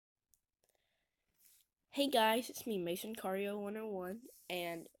Hey guys, it's me, Mason Cario 101,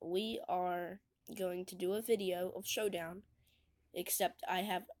 and we are going to do a video of Showdown, except I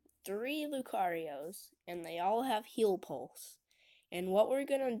have 3 Lucarios, and they all have heal pulse. And what we're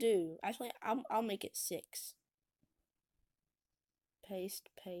gonna do, actually, I'll make it 6. Paste,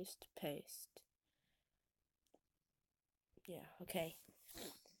 paste, paste. Yeah, okay.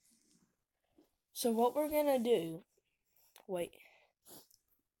 So what we're gonna do, wait.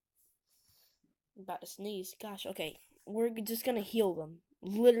 I'm about to sneeze, gosh, okay. We're just gonna heal them.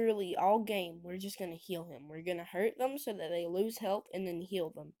 Literally all game, we're just gonna heal him. We're gonna hurt them so that they lose health and then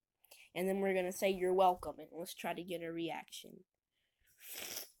heal them. And then we're gonna say you're welcome and let's try to get a reaction.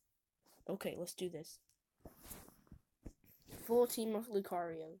 Okay, let's do this. Full team of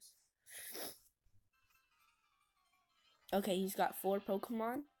Lucarios. Okay, he's got 4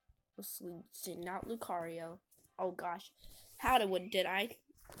 Pokemon. Let's send out Lucario. Oh gosh. Did I?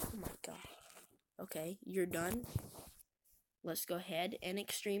 Oh my god. Okay, you're done. Let's go ahead and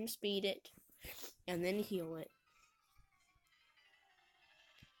extreme speed it. And then heal it.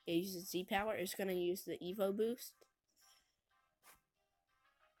 It uses Z power. It's gonna use the Evo boost.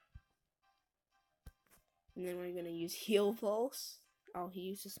 And then we're gonna use heal pulse. Oh, he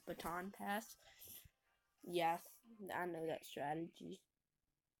uses baton pass. Yeah, I know that strategy.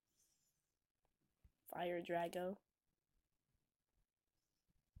 Fire Drago.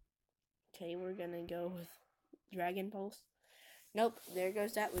 Okay, we're gonna go with Dragon Pulse. Nope, there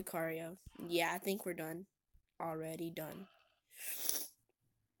goes that Lucario. Yeah, I think we're done. Already done.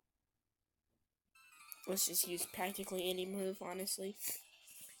 Let's just use practically any move, honestly.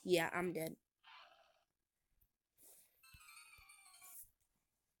 Yeah, I'm dead.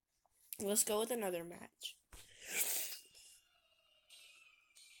 Let's go with another match.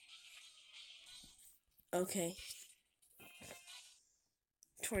 Okay.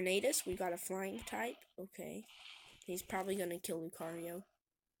 Tornadus, we got a flying type. Okay. He's probably gonna kill Lucario.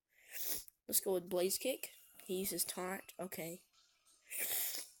 Let's go with Blaze Kick. He uses taunt. Okay.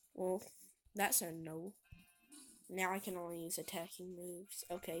 Well, that's a no. Now I can only use attacking moves.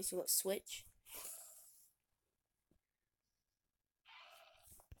 Okay, so let's switch.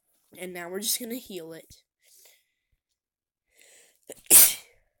 And now we're just gonna heal it.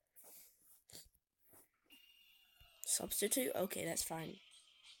 Substitute? Okay, that's fine.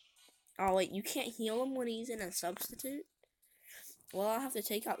 Oh, wait, you can't heal him when he's in a substitute? Well, I'll have to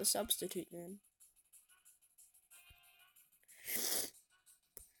take out the substitute then.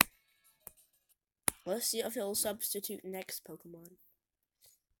 Let's see if he'll substitute next Pokemon.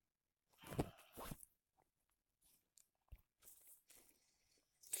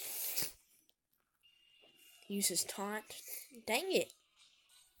 Uses taunt. Dang it.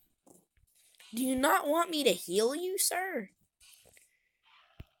 Do you not want me to heal you, sir?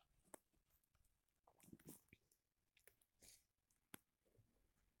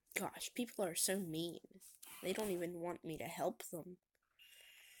 Gosh, people are so mean. They don't even want me to help them.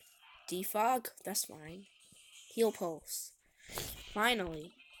 Defog? That's fine. Heal Pulse.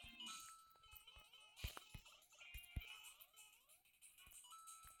 Finally.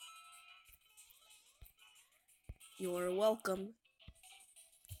 You're welcome.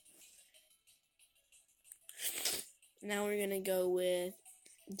 Now we're gonna go with...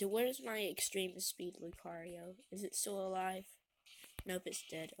 Where's my extreme speed Lucario? Is it still alive? Nope, it's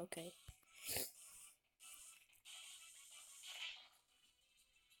dead. Okay.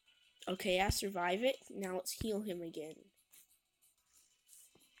 Okay, I survive it. Now let's heal him again.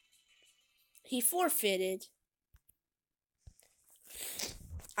 He forfeited.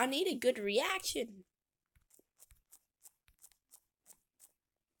 I need a good reaction.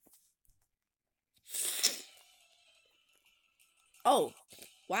 Oh,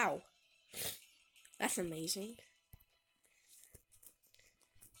 wow. That's amazing.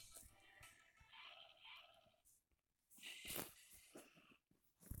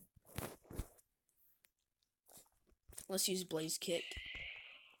 Let's use Blaze Kick.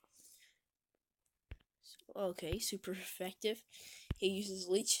 Okay, super effective. He uses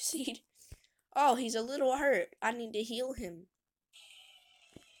Leech Seed. Oh, he's a little hurt. I need to heal him.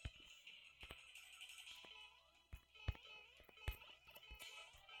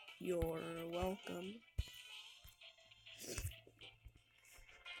 You're welcome.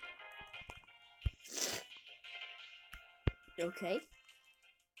 Okay.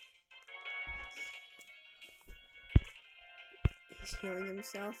 He's healing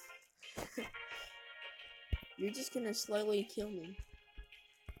himself. You're just gonna slowly kill me.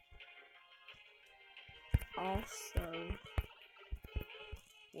 Also,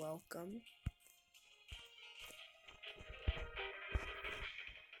 welcome.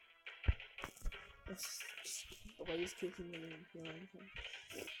 Let's just blaze kicking him and healing him.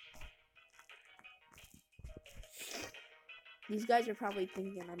 These guys are probably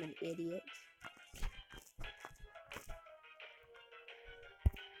thinking I'm an idiot.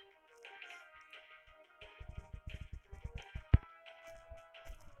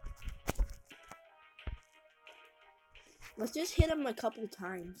 Let's just hit him a couple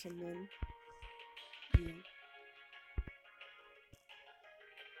times and then, yeah.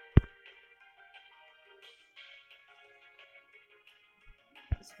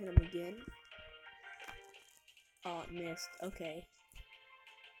 Let's hit him again. Oh, it missed. Okay.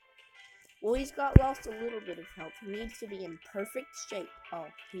 Well, he's lost a little bit of health. He needs to be in perfect shape. Oh,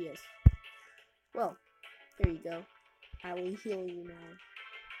 he is. Well, there you go. I will heal you now.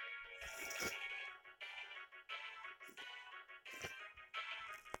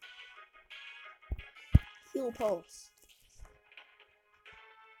 Heal pulse.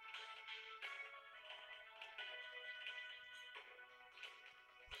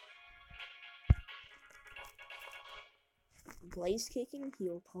 Blaze kicking,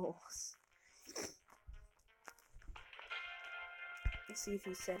 heal pulse. Let's see if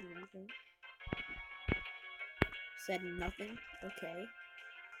he said anything. Said nothing? Okay.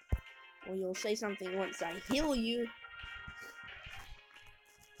 Well, you'll say something once I heal you.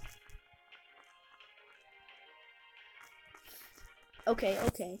 Okay,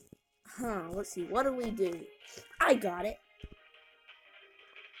 okay. Let's see. What do we do? I got it.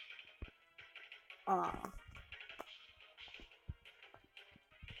 Ah.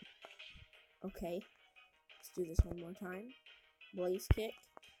 Okay. Let's do this one more time. Blaze kick.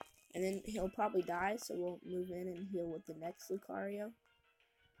 And then he'll probably die, so we'll move in and heal with the next Lucario.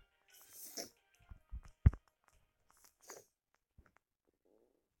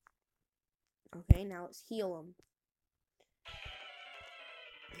 Okay, now let's heal him.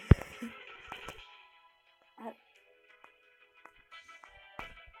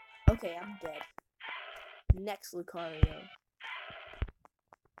 Okay, I'm dead. Next Lucario.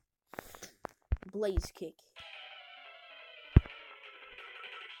 Blaze kick.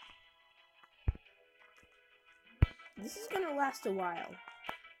 This is gonna last a while.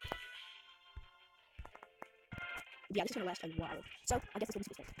 Yeah, this is gonna last a while. So, I guess this will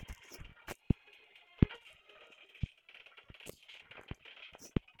be super quick.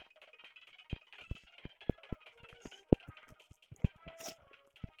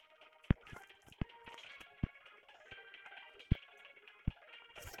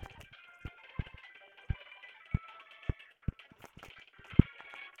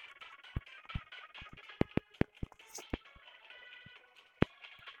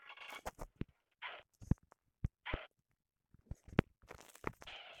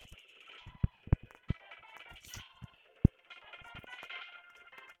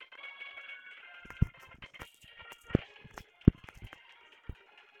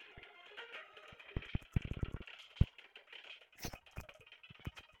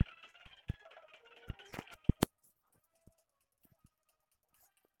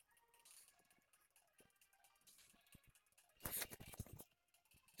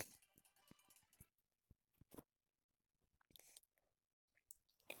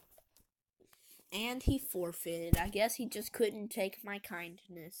 And he forfeited. I guess he just couldn't take my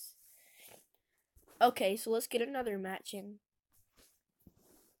kindness. Okay, so let's get another match in.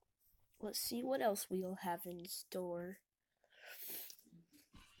 Let's see what else we'll have in store.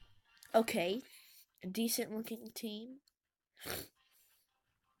 Okay, a decent looking team.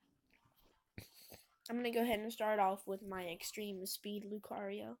 I'm gonna go ahead and start off with my extreme speed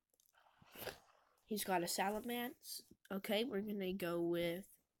Lucario. He's got a Salamence. Okay, we're gonna go with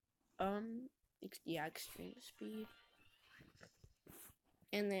extreme speed.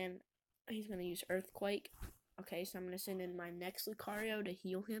 And then he's gonna use Earthquake. Okay, so I'm gonna send in my next Lucario to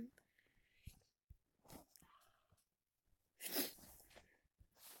heal him.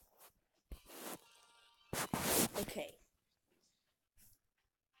 Okay.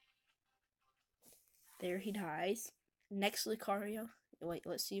 There he dies. Next Lucario. Wait,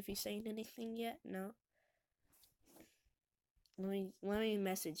 let's see if he's saying anything yet. No. Let me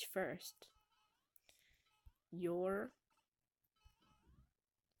message first. You're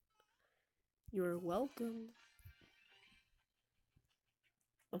welcome.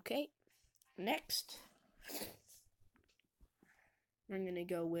 Okay. Next. We're gonna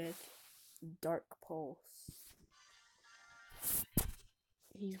go with Dark Pulse.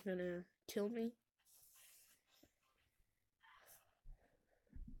 He's gonna kill me.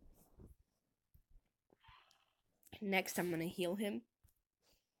 Next, I'm gonna heal him.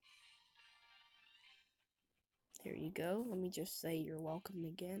 There you go. Let me just say you're welcome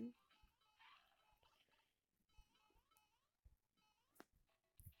again.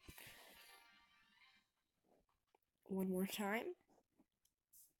 One more time.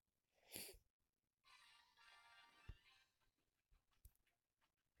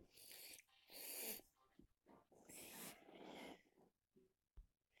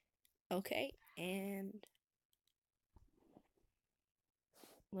 Okay, and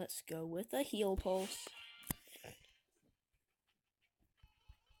let's go with a heal pulse.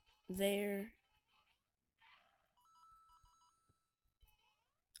 There.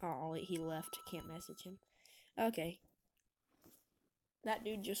 Oh, wait, he left. Can't message him. Okay. That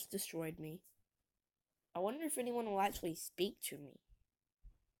dude just destroyed me. I wonder if anyone will actually speak to me.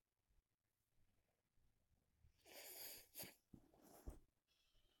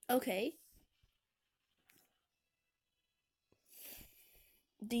 Okay.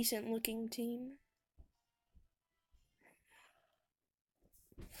 Decent looking team.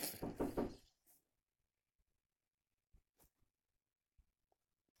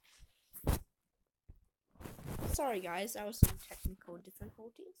 Sorry guys, that was some technical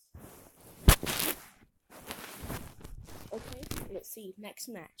difficulties. Okay, let's see. Next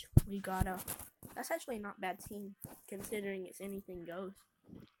match. We got a... That's actually not a bad team, considering it's anything goes.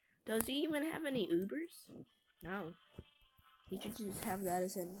 Does he even have any Ubers? No. He should just have that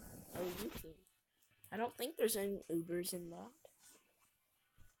as an OU team. I don't think there's any Ubers in that.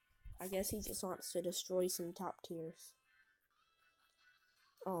 I guess he just wants to destroy some top tiers.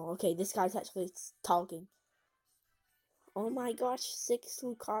 Oh, okay, this guy's actually talking. Oh my gosh, 6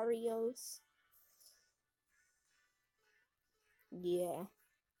 Lucarios. Yeah.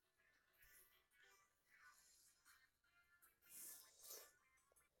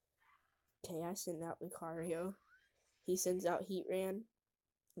 Okay, I send out Lucario. He sends out Heatran.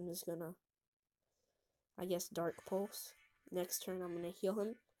 I'm just gonna, I guess, Dark Pulse. Next turn, I'm gonna heal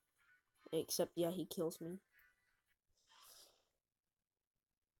him. Except, yeah, he kills me.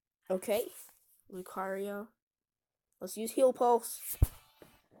 Okay, Lucario. Let's use Heal Pulse.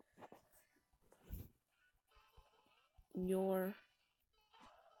 You're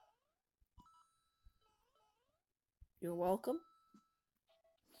welcome.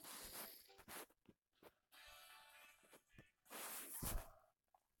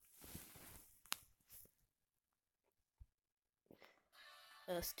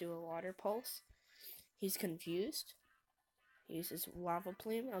 Let's do a Water Pulse. He's confused. He uses Lava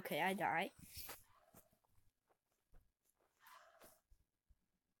Plume. Okay, I die.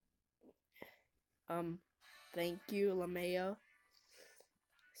 Thank you, Lameo.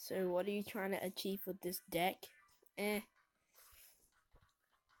 So, what are you trying to achieve with this deck?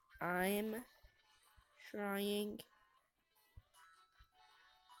 I'm trying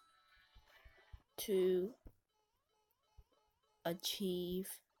to achieve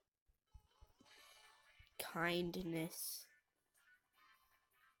kindness.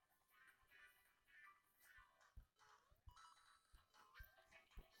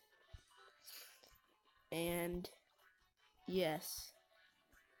 And yes.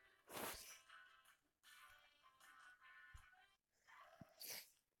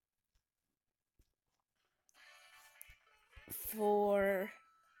 For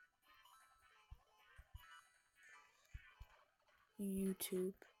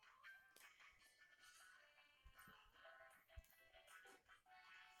YouTube.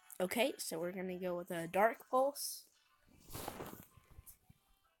 Okay, so we're gonna go with a Dark Pulse.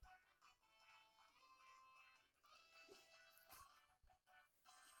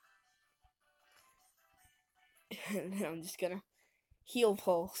 And I'm just gonna Heal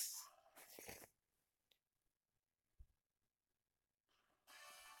Pulse.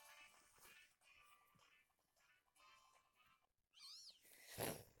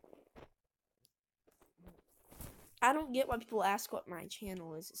 I don't get why people ask what my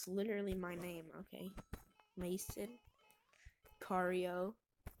channel is. It's literally my name, okay? Mason Cario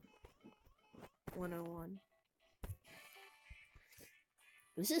 101.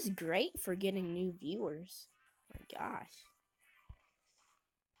 This is great for getting new viewers. Oh my gosh.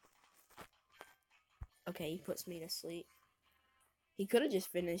 Okay, he puts me to sleep. He could have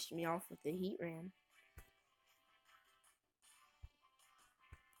just finished me off with the Heatran.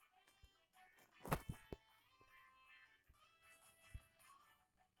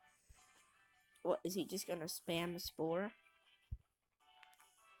 What, is he just gonna spam the Spore?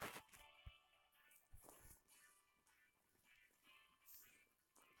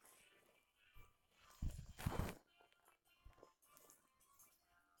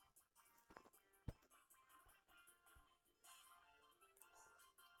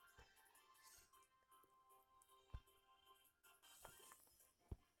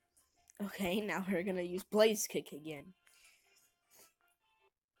 Okay, now we're gonna use Blaze Kick again.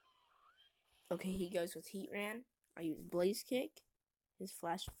 Okay, he goes with Heatran. I use Blaze Kick. His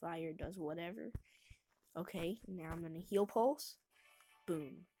Flash Fire does whatever. Okay, now I'm gonna Heal Pulse.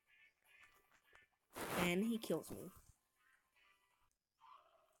 Boom. And he kills me.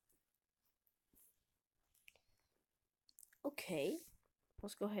 Okay.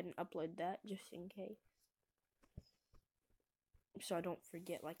 Let's go ahead and upload that just in case. So I don't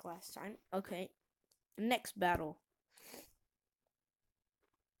forget like last time. Okay. Next battle.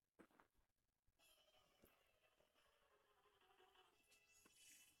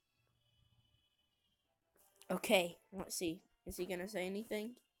 Okay, let's see. Is he gonna say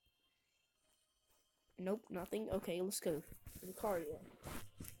anything? Nope, nothing. Okay, let's go. Lucario.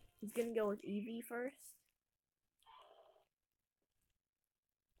 He's gonna go with Eevee first.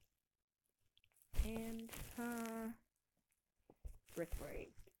 And, Brick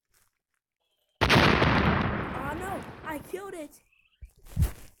Break. Oh no! I killed it!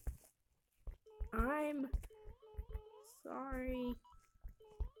 I'm sorry.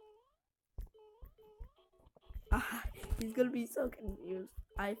 He's gonna be so confused.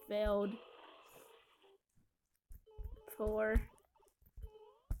 I failed. Poor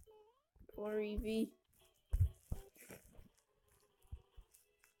Eevee.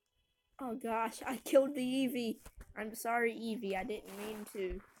 Oh gosh, I killed the Eevee. I'm sorry, Eevee. I didn't mean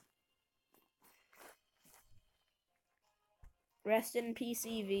to. Rest in peace,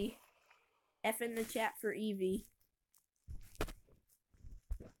 Eevee. F in the chat for Eevee.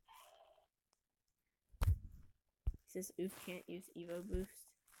 He says, oof, can't use Evo Boost.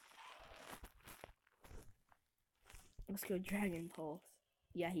 Let's go Dragon Pulse.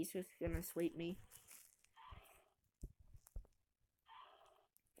 Yeah, he's just gonna sweep me.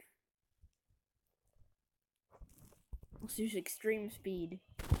 Let's use Extreme Speed.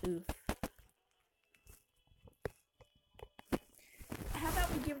 Oof. How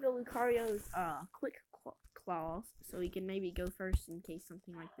about we give the Lucario's quick claws so he can maybe go first in case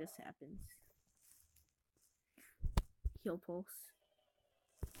something like this happens. Heal Pulse.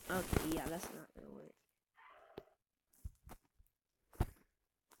 Okay, yeah, that's not gonna work.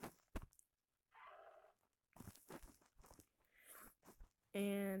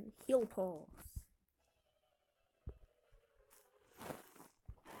 And Heal Pulse.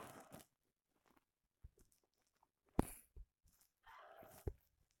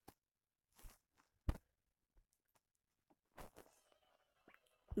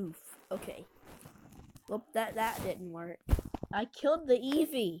 Oof. Okay. Well, that didn't work. I killed the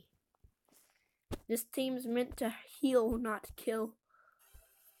Eevee. This team's meant to heal, not kill.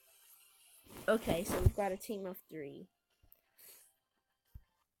 Okay, so we've got a team of 3.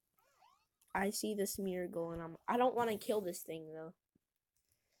 I see the Smeargle and I don't want to kill this thing though.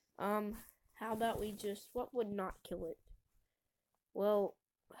 How about we just, what would not kill it? Well,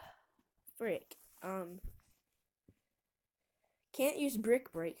 frick. Can't use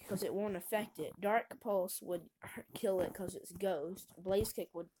Brick Break because it won't affect it. Dark Pulse would kill it because it's Ghost. Blaze Kick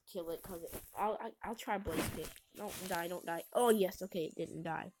would kill it because it. I'll try Blaze Kick. Don't die, don't die. Oh yes, okay, it didn't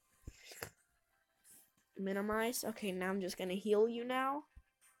die. Minimize. Okay, now I'm just gonna heal you now.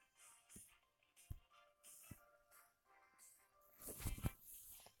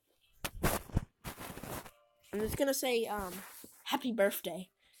 I'm just gonna say happy birthday.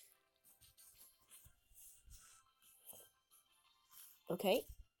 Okay,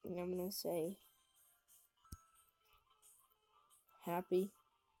 and I'm gonna say happy.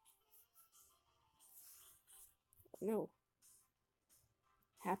 No.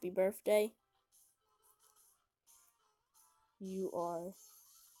 Happy birthday. You are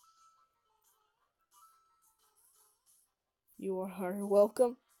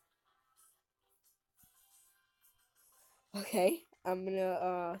welcome. Okay, I'm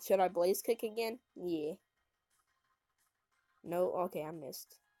gonna should I Blaze Kick again? Yeah. No, okay, I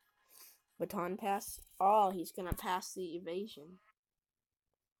missed. Baton Pass. Oh, he's gonna pass the evasion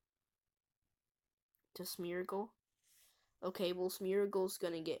to Smeargle. Okay, well, Smeargle's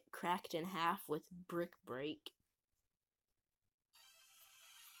gonna get cracked in half with Brick Break.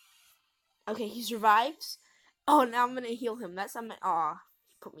 Okay, he survives. Oh, now I'm gonna heal him. That's something. Aw,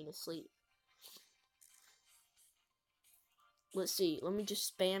 he put me to sleep. Let's see. Let me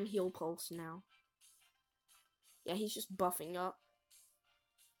just spam Heal Pulse now. Yeah, he's just buffing up.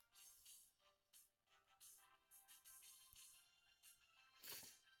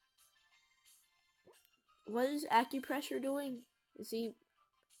 What is Acupressure doing? Is he...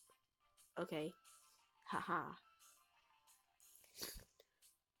 Okay. Haha.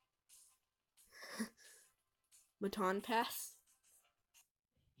 Baton Pass.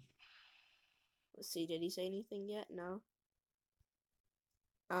 Let's see, did he say anything yet? No.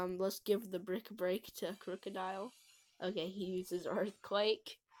 Let's give the Brick Break to Crocodile. Okay, he uses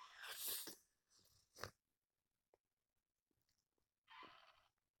Earthquake.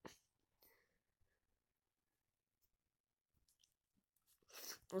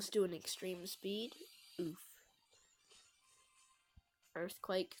 Let's do an extreme speed. Oof.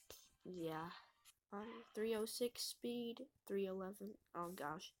 Earthquake. Yeah. 306 speed. 311. Oh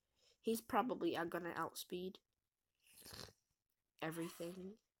gosh. He's probably gonna outspeed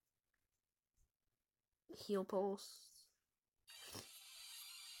everything. Heal Pulse.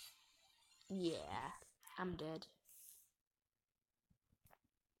 Yeah. I'm dead.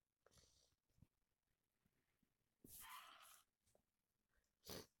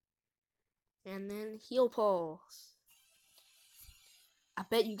 And then Heal Pulse. I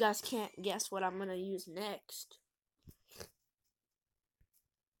bet you guys can't guess what I'm gonna use next.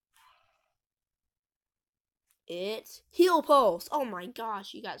 It's Heal Pulse. Oh my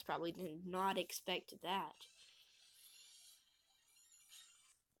gosh, you guys probably did not expect that.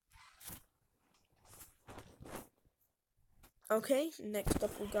 Okay, next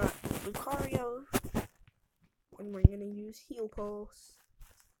up we got Lucario. And we're gonna use Heal Pulse.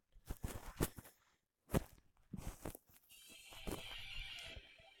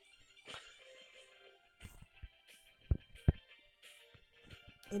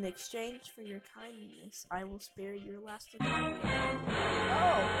 In exchange for your kindness, I will spare your last Lucario.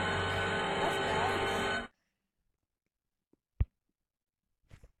 Oh, that's nice.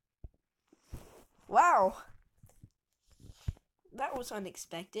 Wow. That was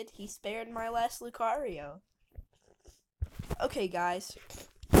unexpected. He spared my last Lucario. Okay, guys.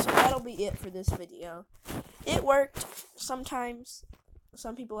 So that'll be it for this video. It worked sometimes.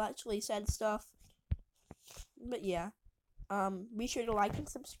 Some people actually said stuff. But yeah. Be sure to like and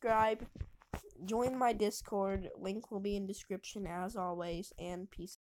subscribe. Join my Discord. Link will be in description as always. And peace.